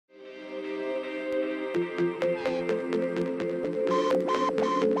Hey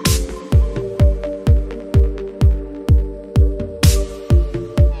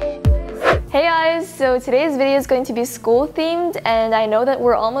guys, so today's video is going to be school themed, and I know that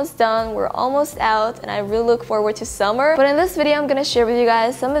we're almost done, we're almost out, and I really look forward to summer. But in this video, I'm gonna share with you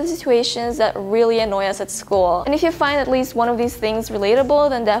guys some of the situations that really annoy us at school. And if you find at least one of these things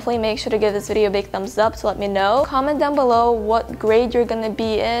relatable, then definitely make sure to give this video a big thumbs up to let me know. Comment down below what grade you're gonna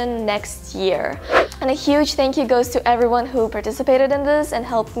be in next year. And a huge thank you goes to everyone who participated in this and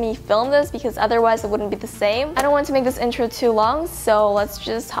helped me film this, because otherwise it wouldn't be the same. I don't want to make this intro too long, so let's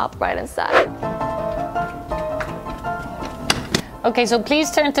just hop right inside. Okay, so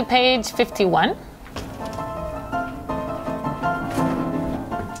please turn to page 51.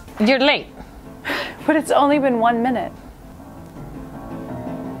 You're late. But it's only been 1 minute.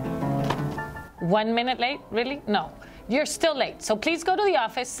 1 minute late? Really? No. You're still late. So please go to the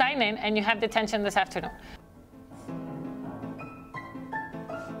office, sign in, and you have detention this afternoon.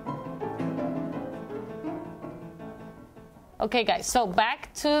 Okay, guys, so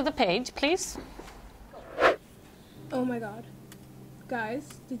back to the page, please. Oh my god. Guys,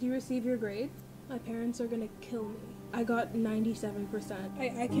 did you receive your grade? My parents are gonna kill me. I got 97%.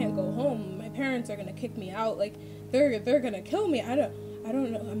 I can't go home. My parents are gonna kick me out. Like, they're gonna kill me. I don't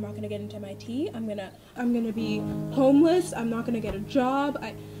know. I'm not gonna get into MIT. I'm gonna be homeless. I'm not gonna get a job.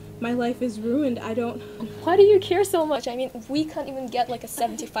 My life is ruined. Why do you care so much? I mean, we can't even get like a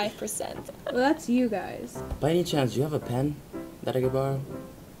 75%. Well, that's you guys. By any chance, do you have a pen that I could borrow?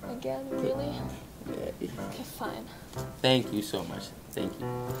 Again, really? Yeah. Okay, fine. Thank you so much. Thank you.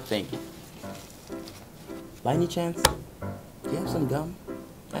 Thank you. By any chance, do you have some gum?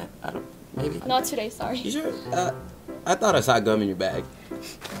 I don't. Maybe. Not today, sorry. You sure? I thought I saw gum in your bag. You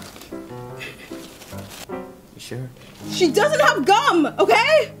sure? She doesn't have gum,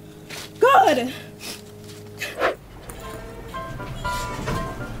 okay? Good.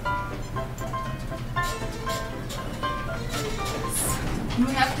 You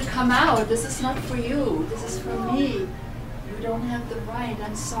have to come out. This is not for you. This is for me. You don't have the right.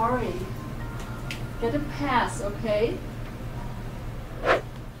 I'm sorry. Get a pass, okay?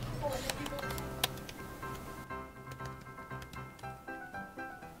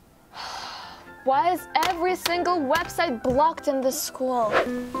 Why is every single website blocked in this school?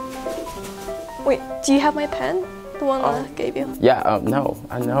 Wait, do you have my pen? The one that I gave you? Yeah, no,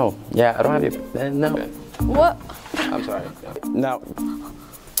 I know. Yeah, I don't have your pen, no. What? I'm sorry. No.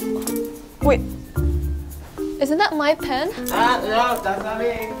 Wait, isn't that my pen? No, that's not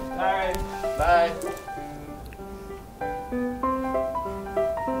me. Alright, bye.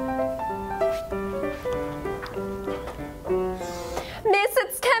 Miss,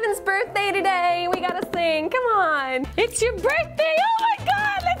 it's Kevin's birthday today. We gotta sing, come on. It's your birthday! Oh my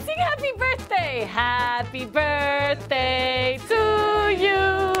God! Let's sing happy birthday! Happy birthday to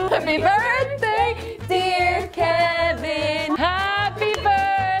you! Happy birthday, dear Kevin. Happy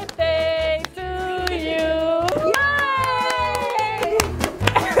birthday to you! Yay!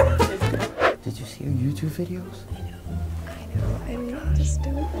 Did you see your YouTube videos? I'm just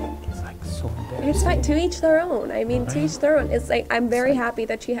doing things. It's like so embarrassing. It's fine, to each their own. I mean, to each their own. It's like, I'm very happy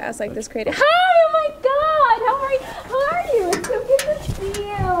that she has like this creative. Hi, oh my God, how are you? How are you? It's so good to see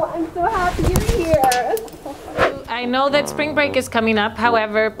you. I'm so happy you're here. I know that spring break is coming up.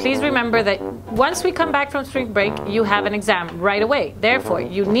 However, please remember that once we come back from spring break, you have an exam right away. Therefore,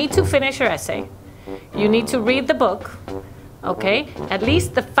 you need to finish your essay. You need to read the book. Okay, at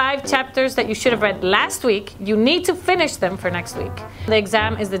least the 5 chapters that you should have read last week, you need to finish them for next week. The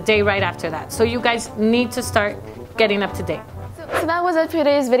exam is the day right after that. So you guys need to start getting up to date. So that was it for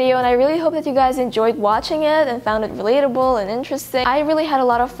today's video, and I really hope that you guys enjoyed watching it and found it relatable and interesting. I really had a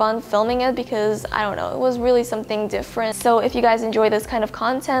lot of fun filming it because, I don't know, it was really something different. So if you guys enjoy this kind of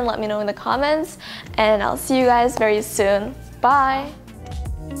content, let me know in the comments, and I'll see you guys very soon. Bye!